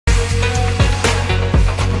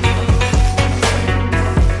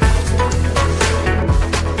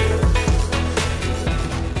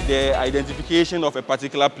identification of a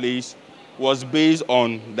particular place was based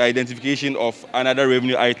on the identification of another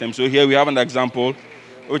revenue item. So here we have an example,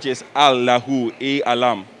 which is Al-Lahu,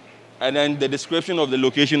 A-Alam. And then the description of the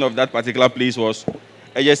location of that particular place was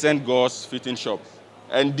adjacent Gauze fitting shop.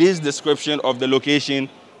 And this description of the location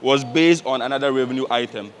was based on another revenue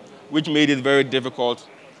item, which made it very difficult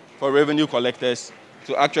for revenue collectors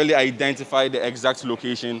to actually identify the exact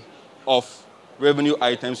location of revenue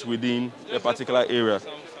items within a particular area.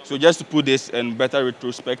 So just to put this in better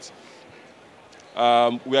retrospect,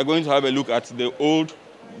 we are going to have a look at the old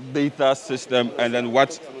data system and then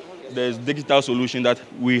what the digital solution that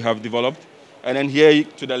we have developed. And then here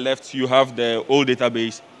to the left, you have the old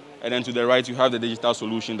database, and then to the right, you have the digital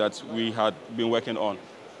solution that we had been working on.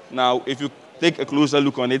 Now, if you take a closer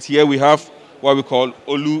look on it, here we have what we call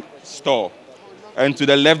Olu Store. And to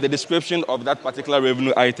the left, the description of that particular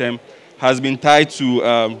revenue item has been tied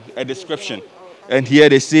to a description. And here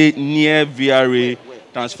they say near VRA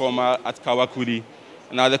transformer at Kawakudi.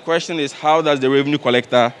 Now the question is, how does the revenue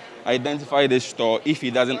collector identify this store if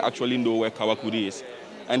he doesn't actually know where Kawakudi is?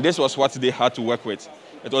 And this was what they had to work with.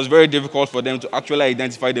 It was very difficult for them to actually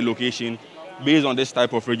identify the location based on this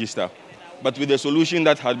type of register. But with the solution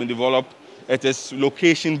that had been developed, it is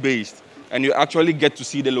location-based, and you actually get to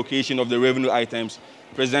see the location of the revenue items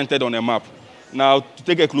presented on a map. Now, to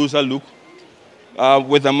take a closer look,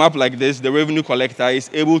 with a map like this, the revenue collector is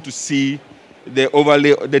able to see the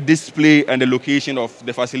overlay, the display, and the location of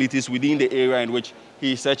the facilities within the area in which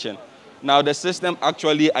he is searching. Now, the system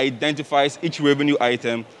actually identifies each revenue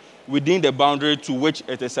item within the boundary to which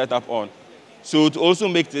it is set up on. So to also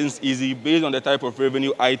make things easy, based on the type of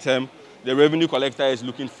revenue item the revenue collector is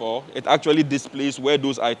looking for, it actually displays where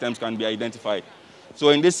those items can be identified. So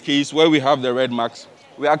in this case, where we have the red marks,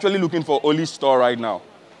 we're actually looking for only store right now.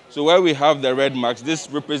 So where we have the red marks, this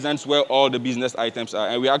represents where all the business items are,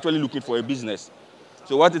 and we're actually looking for a business.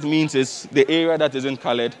 So what it means is the area that isn't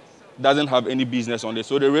colored doesn't have any business on it.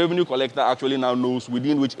 So the revenue collector actually now knows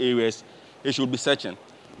within which areas it should be searching.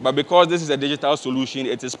 But because this is a digital solution,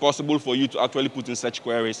 it is possible for you to actually put in search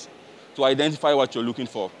queries to identify what you're looking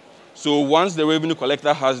for. So once the revenue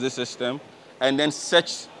collector has this system and then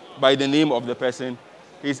search by the name of the person,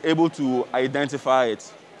 he's able to identify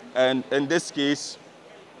it. And in this case,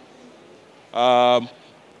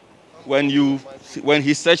 when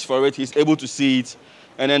he searched for it, he's able to see it.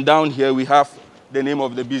 And then down here, we have the name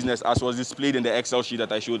of the business as was displayed in the Excel sheet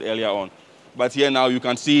that I showed earlier on. But here now you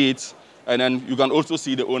can see it, and then you can also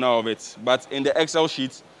see the owner of it. But in the Excel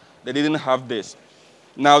sheet, they didn't have this.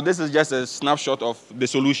 Now, this is just a snapshot of the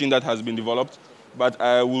solution that has been developed, but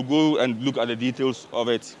I will go and look at the details of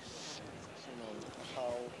it.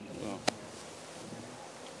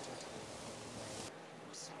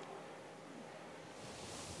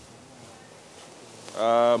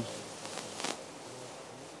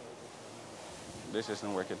 This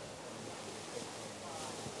isn't working.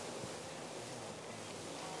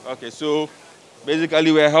 Okay, so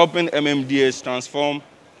basically we're helping MMDAs transform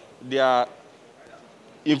their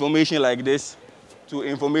information like this to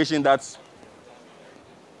information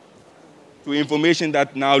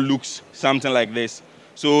that now looks something like this.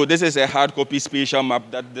 So this is a hard copy spatial map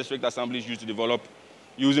that district assemblies used to develop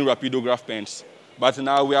using rapidograph pens. But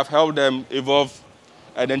now we have helped them evolve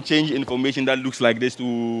and then change information that looks like this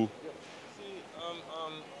to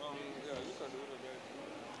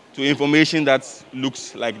information that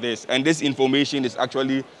looks like this. And this information is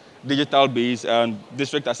actually digital based, and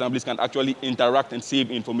district assemblies can actually interact and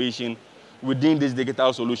save information within these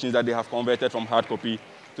digital solutions that they have converted from hard copy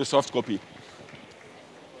to soft copy.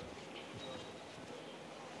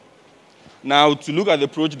 Now, to look at the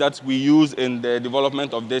approach that we use in the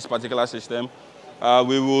development of this particular system,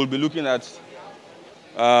 we will be looking at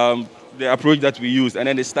the approach that we use. And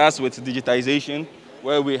then it starts with digitization,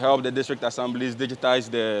 where we help the district assemblies digitize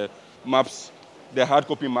the maps, the hard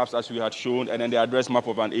copy maps as we had shown, and then the address map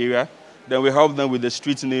of an area. Then we help them with the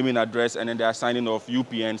street naming address and then the assigning of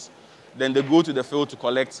UPNs. Then they go to the field to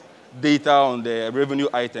collect data on the revenue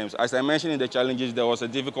items. As I mentioned in the challenges, there was a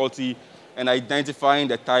difficulty in identifying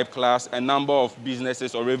the type, class, and number of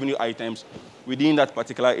businesses or revenue items within that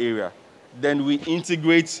particular area. Then we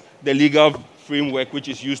integrate the legal framework which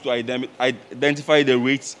is used to identify the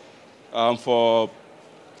rates for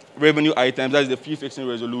revenue items. That is the fee fixing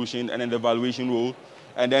resolution and then the valuation rule.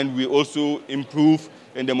 And then we also improve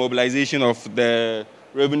in the mobilization of the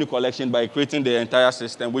revenue collection by creating the entire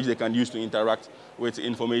system which they can use to interact with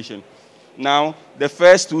information. Now, the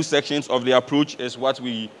first two sections of the approach is what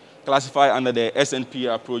we classify under the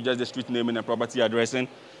SNP approach, just the street naming and property addressing.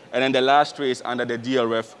 And then the last three is under the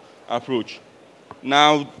DLRF approach.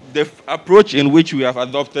 Now, the approach in which we have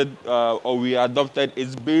adopted, or we adopted,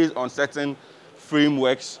 is based on certain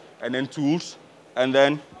frameworks and then tools, and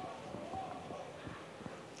then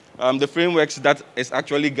the frameworks that is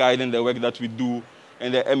actually guiding the work that we do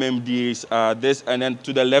in the MMDAs are this, and then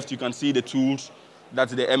to the left you can see the tools that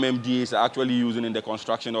the MMDAs are actually using in the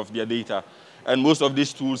construction of their data. And most of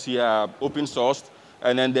these tools here are open sourced,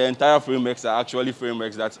 and then the entire frameworks are actually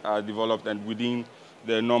frameworks that are developed and within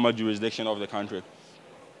the normal jurisdiction of the country.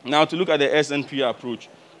 Now, to look at the SNP approach,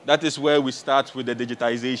 that is where we start with the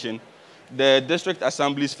digitization. The district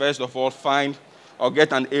assemblies, first of all, find or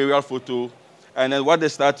get an aerial photo, and then what they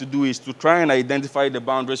start to do is to try and identify the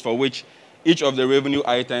boundaries for which each of the revenue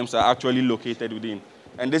items are actually located within.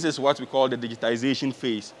 And this is what we call the digitization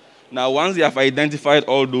phase. Now, once they have identified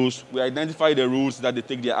all those, we identify the rules that they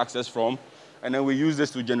take their access from, and then we use this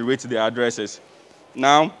to generate the addresses.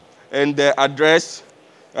 Now, in the address,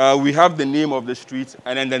 we have the name of the street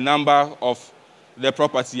and then the number of the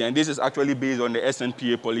property, and this is actually based on the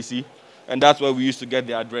SNPA policy, and that's where we used to get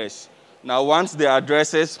the address. Now, once the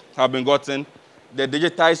addresses have been gotten, the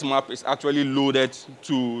digitized map is actually loaded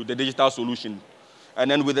to the digital solution.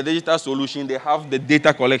 And then with the digital solution, they have the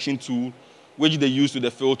data collection tool, which they use to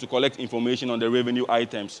the field to collect information on the revenue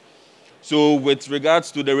items. So with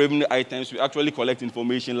regards to the revenue items, we actually collect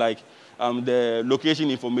information like the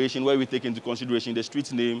location information, where we take into consideration the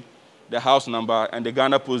street name, the house number, and the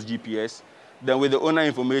Ghana Post GPS. Then with the owner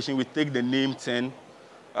information, we take the name 10,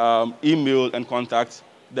 email, and contact.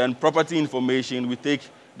 Then property information, we take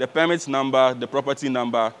the permit number, the property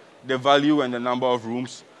number, the value, and the number of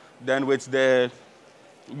rooms. Then with the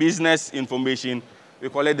business information, we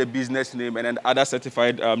collect the business name and then other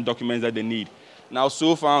certified documents that they need. Now,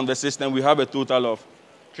 so far on the system, we have a total of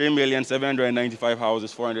 3,795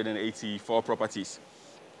 houses, 484 properties.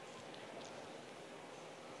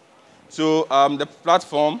 So the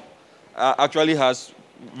platform actually has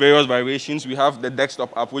various variations. We have the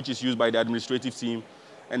desktop app, which is used by the administrative team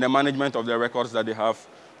and the management of the records that they have.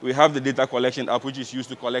 We have the data collection app, which is used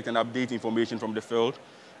to collect and update information from the field.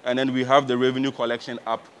 And then we have the revenue collection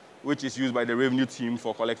app, which is used by the revenue team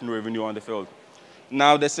for collecting revenue on the field.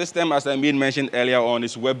 Now, the system, as I mentioned earlier on,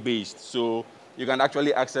 is web-based. So you can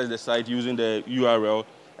actually access the site using the URL.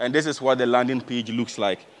 And this is what the landing page looks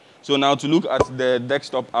like. So now to look at the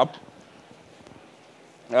desktop app,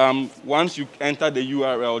 once you enter the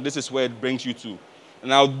URL, this is where it brings you to.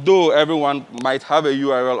 Now, though everyone might have a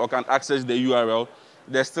URL or can access the URL,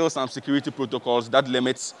 there's still some security protocols that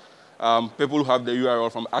limits people who have the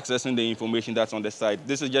URL from accessing the information that's on the site.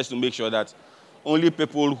 This is just to make sure that only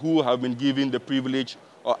people who have been given the privilege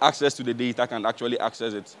or access to the data can actually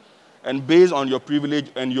access it. And based on your privilege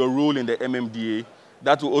and your role in the MMDA,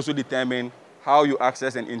 that will also determine how you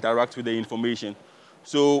access and interact with the information.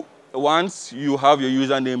 So once you have your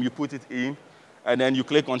username, you put it in, and then you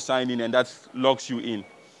click on sign in, and that logs you in.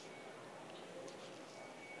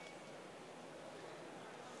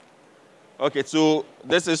 Okay, so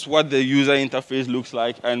this is what the user interface looks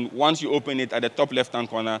like. And once you open it at the top left-hand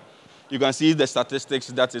corner, you can see the statistics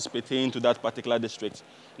that is pertaining to that particular district.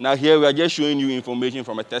 Now here we are just showing you information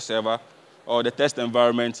from a test server or the test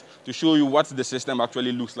environment to show you what the system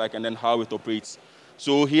actually looks like and then how it operates.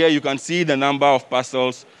 So here you can see the number of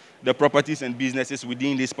parcels, the properties and businesses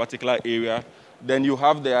within this particular area. Then you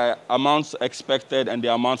have the amounts expected and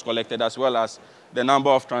the amounts collected, as well as the number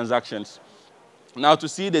of transactions. Now, to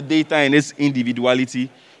see the data in its individuality,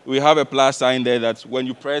 we have a plus sign there that when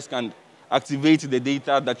you press can activate the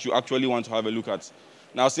data that you actually want to have a look at.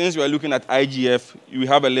 Now, since we are looking at IGF, you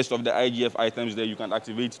have a list of the IGF items there you can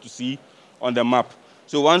activate to see on the map.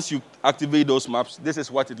 So once you activate those maps, this is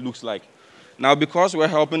what it looks like. Now, because we're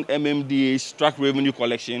helping MMDAs track revenue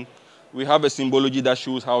collection, we have a symbology that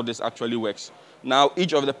shows how this actually works. Now,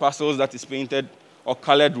 each of the parcels that is painted or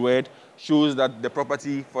colored red shows that the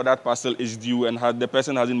property for that parcel is due and the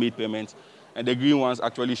person hasn't made payment. And the green ones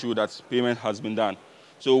actually show that payment has been done.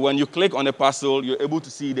 So when you click on the parcel, you're able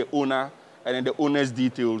to see the owner and then the owner's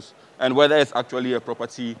details and whether it's actually a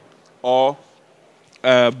property or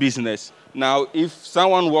a business. Now, if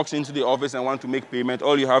someone walks into the office and wants to make payment,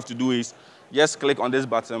 all you have to do is just click on this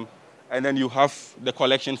button, and then you have the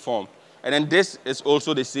collection form. And then this is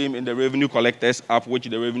also the same in the revenue collectors app, which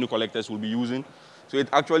the revenue collectors will be using. So it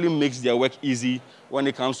actually makes their work easy when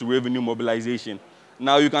it comes to revenue mobilization.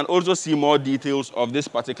 Now, you can also see more details of this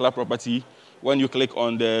particular property when you click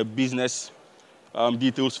on the business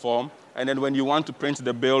details form. And then when you want to print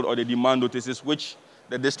the bill or the demand notices, which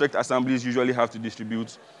the district assemblies usually have to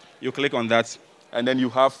distribute, you click on that, and then you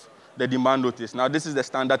have the demand notice. Now, this is the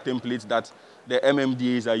standard template that the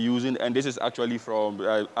MMDAs are using, and this is actually from,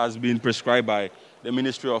 has been prescribed by the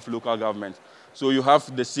Ministry of Local Government. So you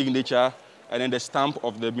have the signature and then the stamp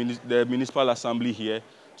of the Municipal Assembly here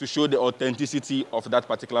to show the authenticity of that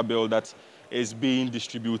particular bill that is being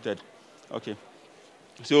distributed. Okay.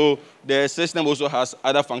 So the system also has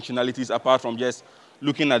other functionalities apart from just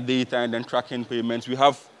looking at data and then tracking payments. We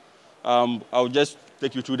have, I'll just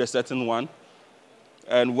take you through the certain one.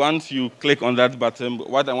 And once you click on that button,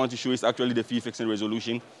 what I want to show is actually the fee fixing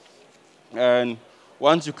resolution. And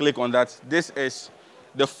once you click on that, this is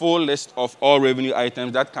the full list of all revenue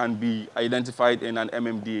items that can be identified in an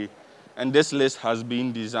MMDA. And this list has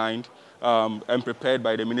been designed and prepared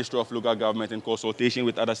by the Ministry of Local Government in consultation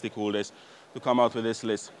with other stakeholders to come out with this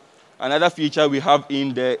list. Another feature we have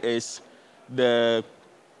in there is the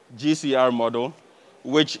GCR model,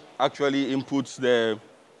 which actually inputs the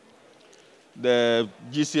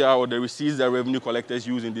GCR or the receipts that revenue collectors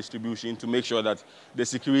use in distribution to make sure that the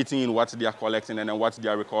security in what they are collecting and then what they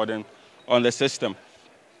are recording on the system.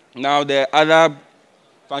 Now, the other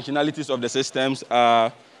functionalities of the systems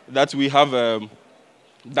are that we have a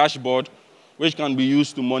dashboard which can be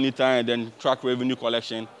used to monitor and then track revenue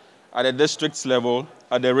collection at the district level,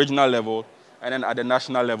 at the regional level, and then at the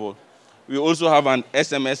national level. We also have an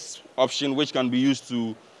SMS option which can be used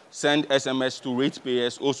to send SMS to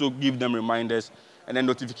ratepayers, also give them reminders, and then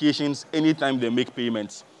notifications anytime they make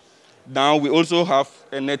payments. Now, we also have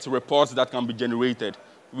a net reports that can be generated.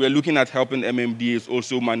 We're looking at helping MMDAs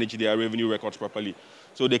also manage their revenue records properly.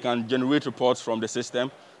 So they can generate reports from the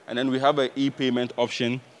system, and then we have an e-payment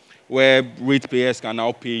option where ratepayers can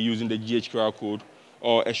now pay using the GHQR code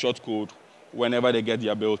or a short code whenever they get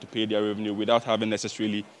their bill to pay their revenue without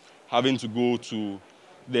necessarily having to go to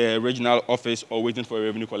the regional office or waiting for a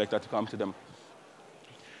revenue collector to come to them.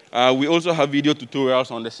 We also have video tutorials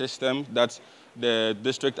on the system that the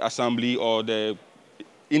district assembly or the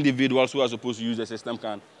individuals who are supposed to use the system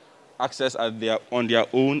can access on their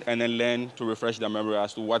own and then learn to refresh their memory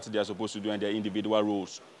as to what they are supposed to do in their individual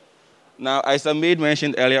roles. Now, as I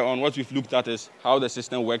mentioned earlier on, what we've looked at is how the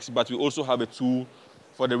system works, but we also have a tool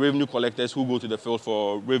for the revenue collectors who go to the field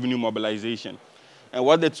for revenue mobilization. And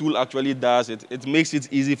what the tool actually does, it makes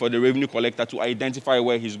it easy for the revenue collector to identify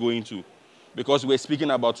where he's going to, because we're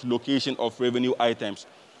speaking about location of revenue items.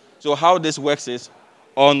 So how this works is,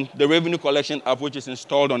 on the revenue collection app, which is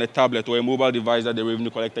installed on a tablet or a mobile device that the revenue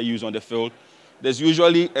collector uses on the field, there's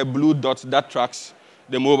usually a blue dot that tracks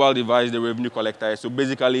the mobile device the revenue collector is. So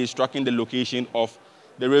basically, it's tracking the location of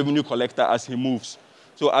the revenue collector as he moves.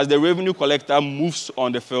 So as the revenue collector moves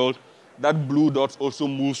on the field, that blue dot also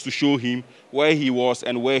moves to show him where he was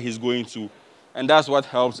and where he's going to. And that's what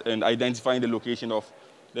helps in identifying the location of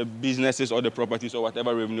the businesses or the properties or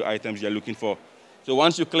whatever revenue items you're looking for. So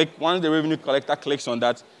once the revenue collector clicks on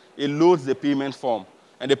that, it loads the payment form.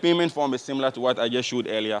 And the payment form is similar to what I just showed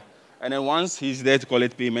earlier. And then once he's there to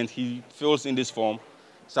collect payment, he fills in this form,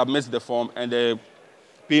 submits the form, and the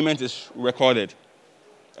payment is recorded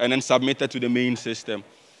and then submitted to the main system.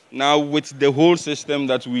 Now, with the whole system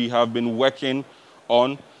that we have been working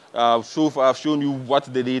on, so far I've shown you what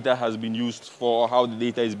the data has been used for, how the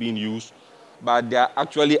data is being used, but there are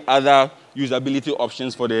actually other usability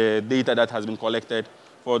options for the data that has been collected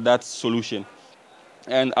for that solution.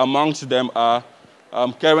 And amongst them are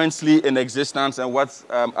currently in existence and what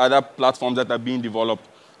other platforms that are being developed.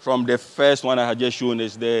 From the first one I had just shown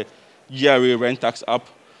is the GRA Rent Tax app,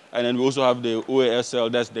 and then we also have the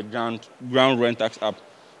OASL, that's the Ground Rent Tax app.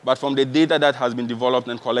 But from the data that has been developed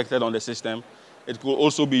and collected on the system, it could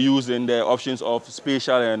also be used in the options of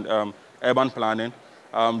spatial and urban planning.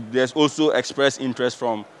 There's also expressed interest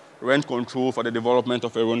from rent control for the development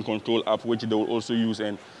of a rent control app, which they will also use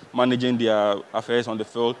in managing their affairs on the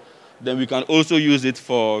field. Then we can also use it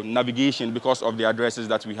for navigation because of the addresses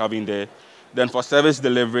that we have in there. Then for service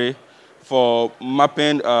delivery, for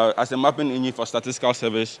mapping, as a mapping engine for statistical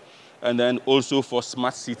service, and then also for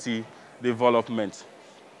smart city development.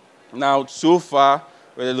 Now, so far,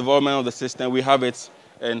 with the development of the system, we have it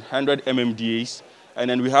in 100 MMDAs, and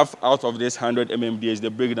then we have out of this 100 MMDAs, the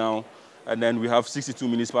breakdown, and then we have 62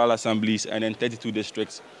 municipal assemblies and then 32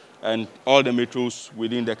 districts, and all the metros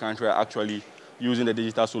within the country are actually using the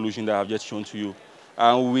digital solution that I've just shown to you.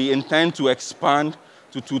 And we intend to expand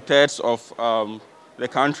to 2/3 of the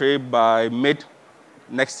country by mid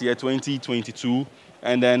next year, 2022,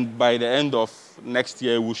 and then by the end of next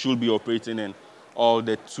year, we should be operating in all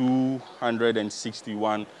the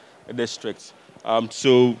 261 districts.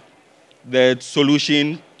 So the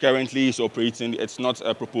solution currently is operating. It's not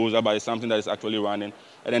a proposal, but it's something that is actually running.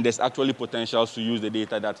 And then there's actually potentials to use the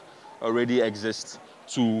data that already exists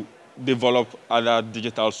to develop other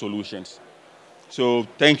digital solutions. So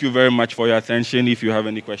thank you very much for your attention. If you have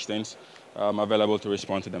any questions, I'm available to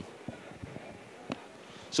respond to them.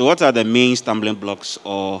 So what are the main stumbling blocks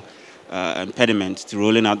or impediments to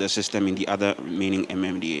rolling out the system in the other remaining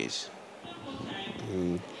MMDAs?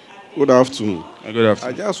 Good afternoon. Good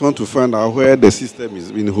afternoon. I just want to find out where the system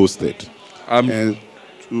is being hosted. And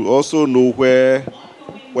to also know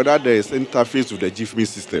whether there is interface with the GIFMI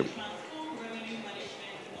system.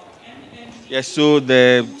 Yes, so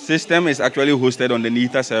the system is actually hosted on the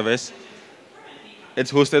NITA servers.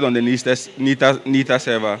 It's hosted on the NITA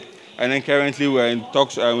server. And then currently we're in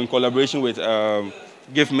talks, in collaboration with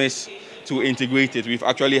GIFMIS to integrate it. We've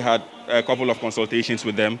actually had a couple of consultations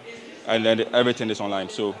with them, and then everything is online.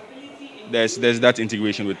 So there's that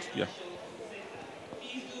integration with, yeah.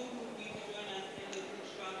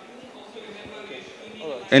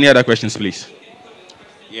 Any other questions, please?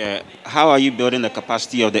 Yeah, how are you building the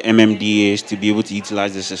capacity of the MMDAs to be able to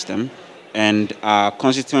utilize the system? And are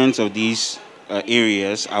constituents of these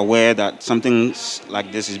areas aware that something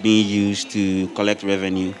like this is being used to collect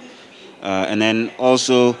revenue? And then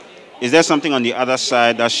also, is there something on the other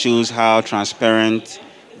side that shows how transparent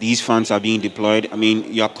these funds are being deployed? I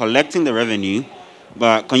mean, you're collecting the revenue,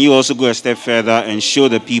 but can you also go a step further and show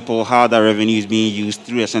the people how that revenue is being used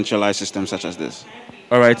through a centralized system such as this?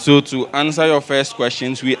 All right, so to answer your first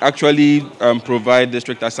questions, we actually provide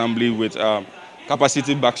district assembly with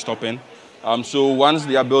capacity backstopping. So once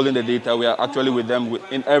they are building the data, we are actually with them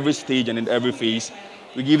in every stage and in every phase.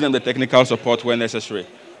 We give them the technical support when necessary.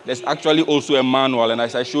 There's actually also a manual, and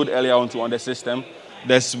as I showed earlier on the system,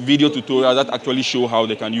 there's video tutorials that actually show how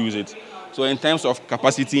they can use it. So in terms of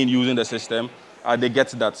capacity in using the system, they get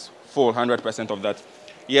that full 100% of that.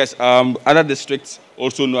 Yes, other districts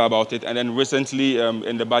also know about it. And then recently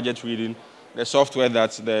in the budget reading, the software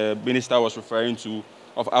that the minister was referring to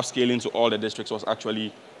of upscaling to all the districts was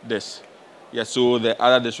actually this. Yes, so the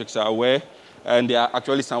other districts are aware, and there are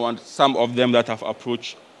actually some of them that have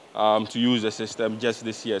approached to use the system just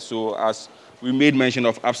this year. So as we made mention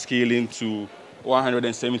of upscaling to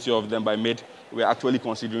 170 of them by mid, we're actually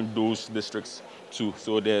considering those districts too.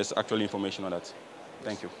 So there's actually information on that.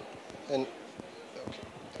 Thank you. And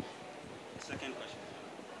Second question,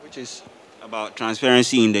 which is about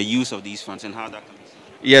transparency in the use of these funds and how that can be.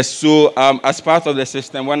 Yes, so as part of the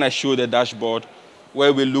system, when I showed the dashboard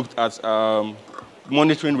where we looked at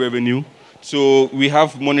monitoring revenue, so we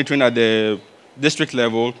have monitoring at the district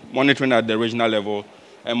level, monitoring at the regional level,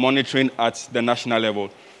 and monitoring at the national level.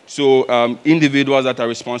 So individuals that are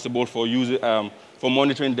responsible for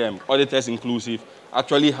monitoring them, auditors inclusive,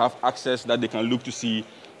 actually have access that they can look to see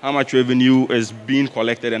how much revenue is being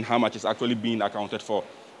collected and how much is actually being accounted for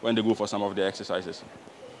when they go for some of the exercises.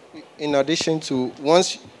 in addition to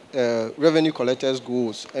once revenue collectors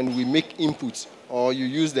goes and we make inputs or you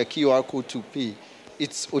use the QR code to pay,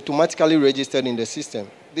 it's automatically registered in the system.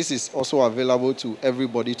 This is also available to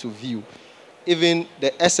everybody to view. Even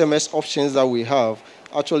the SMS options that we have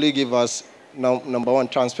actually give us, number one,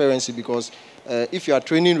 transparency, because if you are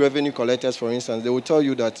training revenue collectors, for instance, they will tell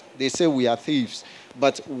you that they say we are thieves.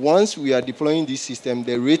 But once we are deploying this system,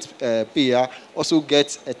 the rate payer also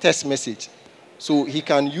gets a text message. So he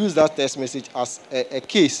can use that text message as a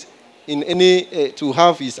case in any to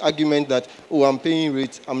have his argument that, oh, I'm paying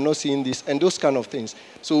rate, I'm not seeing this, and those kind of things.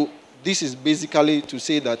 So this is basically to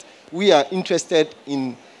say that we are interested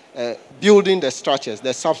in building the structures,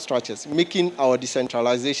 the substructures, making our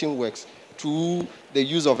decentralization works through the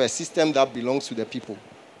use of a system that belongs to the people.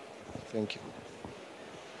 Thank you.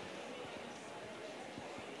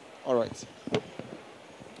 All right.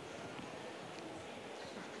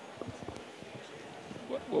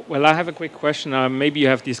 Well, I have a quick question. Maybe you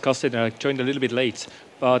have discussed it. I joined a little bit late.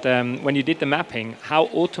 But when you did the mapping, how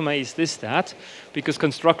automated is that? Because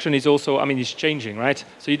construction is also, I mean, it's changing, right?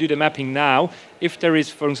 So you do the mapping now. If there is,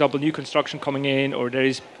 for example, new construction coming in or there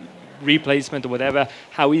is replacement or whatever,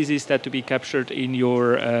 how easy is that to be captured in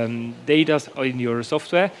your data or in your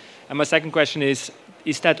software? And my second question is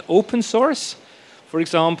that open source? For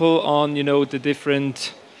example, on, you know, the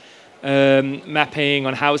different mapping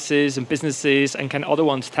on houses and businesses, and can other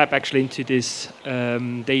ones tap actually into this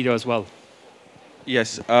data as well?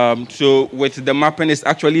 Yes, so with the mapping, it's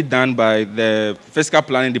actually done by the fiscal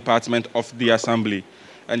planning department of the assembly,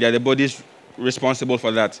 and they are the bodies responsible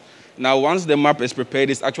for that. Now, once the map is prepared,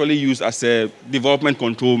 it's actually used as a development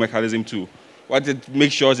control mechanism too. What it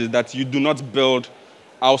makes sure is that you do not build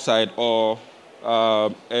outside or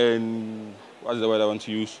in, what's the word I want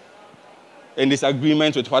to use? In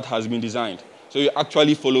disagreement with what has been designed. So you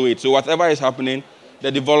actually follow it. So whatever is happening,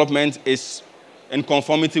 the development is in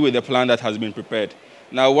conformity with the plan that has been prepared.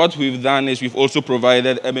 Now, what we've done is we've also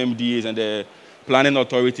provided MMDAs and the planning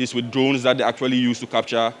authorities with drones that they actually use to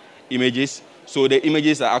capture images. So the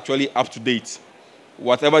images are actually up to date.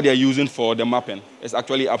 Whatever they're using for the mapping is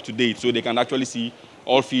actually up to date, so they can actually see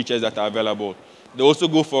all features that are available. They also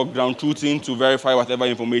go for ground truthing to verify whatever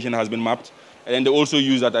information has been mapped. And then they also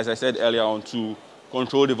use that, as I said earlier on, to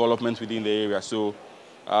control development within the area. So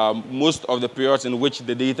most of the periods in which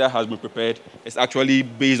the data has been prepared is actually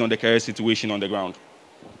based on the current situation on the ground.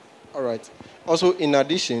 All right. Also, in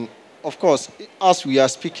addition, of course, as we are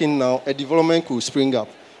speaking now, a development could spring up.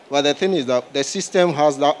 But the thing is that the system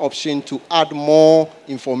has that option to add more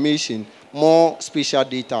information, more spatial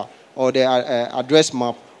data, or the address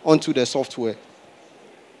map onto the software.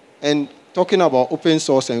 And talking about open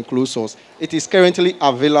source and closed source, it is currently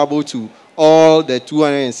available to all the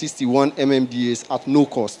 261 MMDAs at no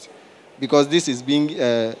cost, because this is being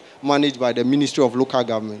managed by the Ministry of Local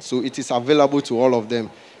Government. So it is available to all of them.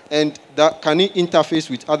 And that, can it interface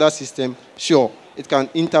with other systems? Sure. It can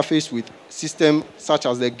interface with systems such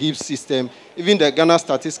as the GIBS system, even the Ghana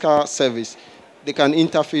Statistical Service. They can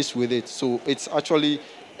interface with it. So it's actually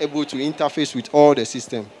able to interface with all the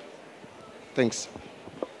system. Thanks.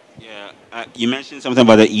 Yeah, you mentioned something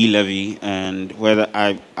about the e-levy, and whether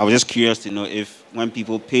I was just curious to know if when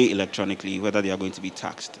people pay electronically, whether they are going to be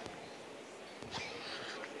taxed.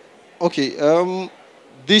 Okay.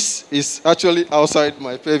 This is actually outside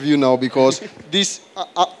my purview now, because this,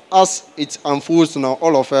 as it unfolds now,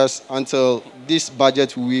 all of us, until this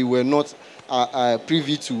budget, we were not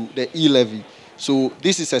privy to the e-levy. So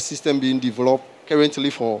this is a system being developed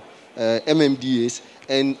currently for MMDAs,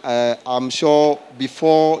 and I'm sure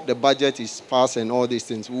before the budget is passed and all these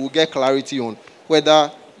things, we will get clarity on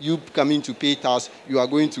whether you coming to pay tax, you are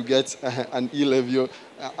going to get an e-levy,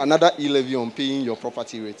 another e-levy on paying your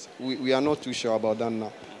property rates. We are not too sure about that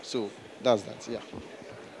now. So that's that, yeah.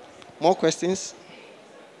 More questions?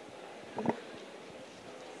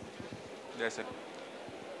 Yes, sir.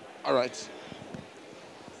 All right.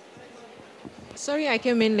 Sorry I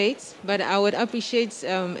came in late, but I would appreciate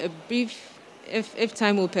a brief, if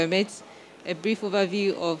time will permit, a brief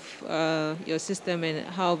overview of your system and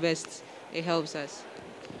how best it helps us.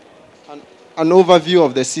 An overview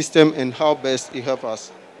of the system and how best it helps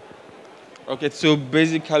us. Okay, so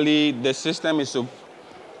basically the system is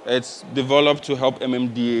it's developed to help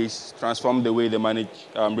MMDAs transform the way they manage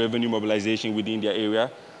revenue mobilization within their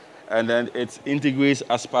area. And then it integrates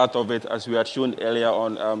as part of it, as we had shown earlier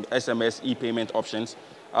on, SMS e-payment options.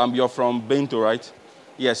 You're from Bento, right?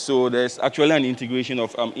 Yes, so there's actually an integration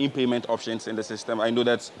of e-payment options in the system. I know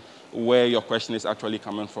that's where your question is actually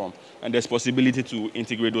coming from. And there's possibility to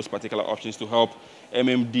integrate those particular options to help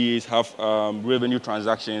MMDAs have revenue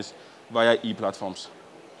transactions via e-platforms.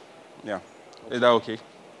 Yeah. Is that okay?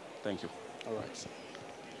 Thank you. All right.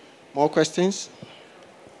 More questions?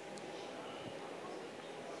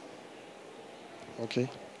 Okay.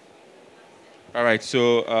 All right,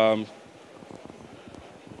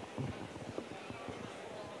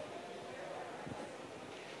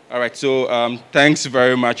 so thanks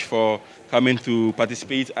very much for coming to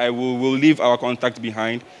participate. We'll leave our contact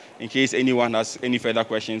behind in case anyone has any further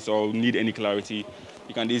questions or need any clarity.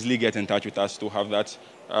 You can easily get in touch with us to have that.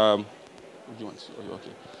 What do you want? Oh,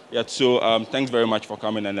 okay. Yeah, so thanks very much for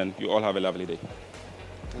coming, and then you all have a lovely day.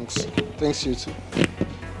 Thanks. Thanks, you too.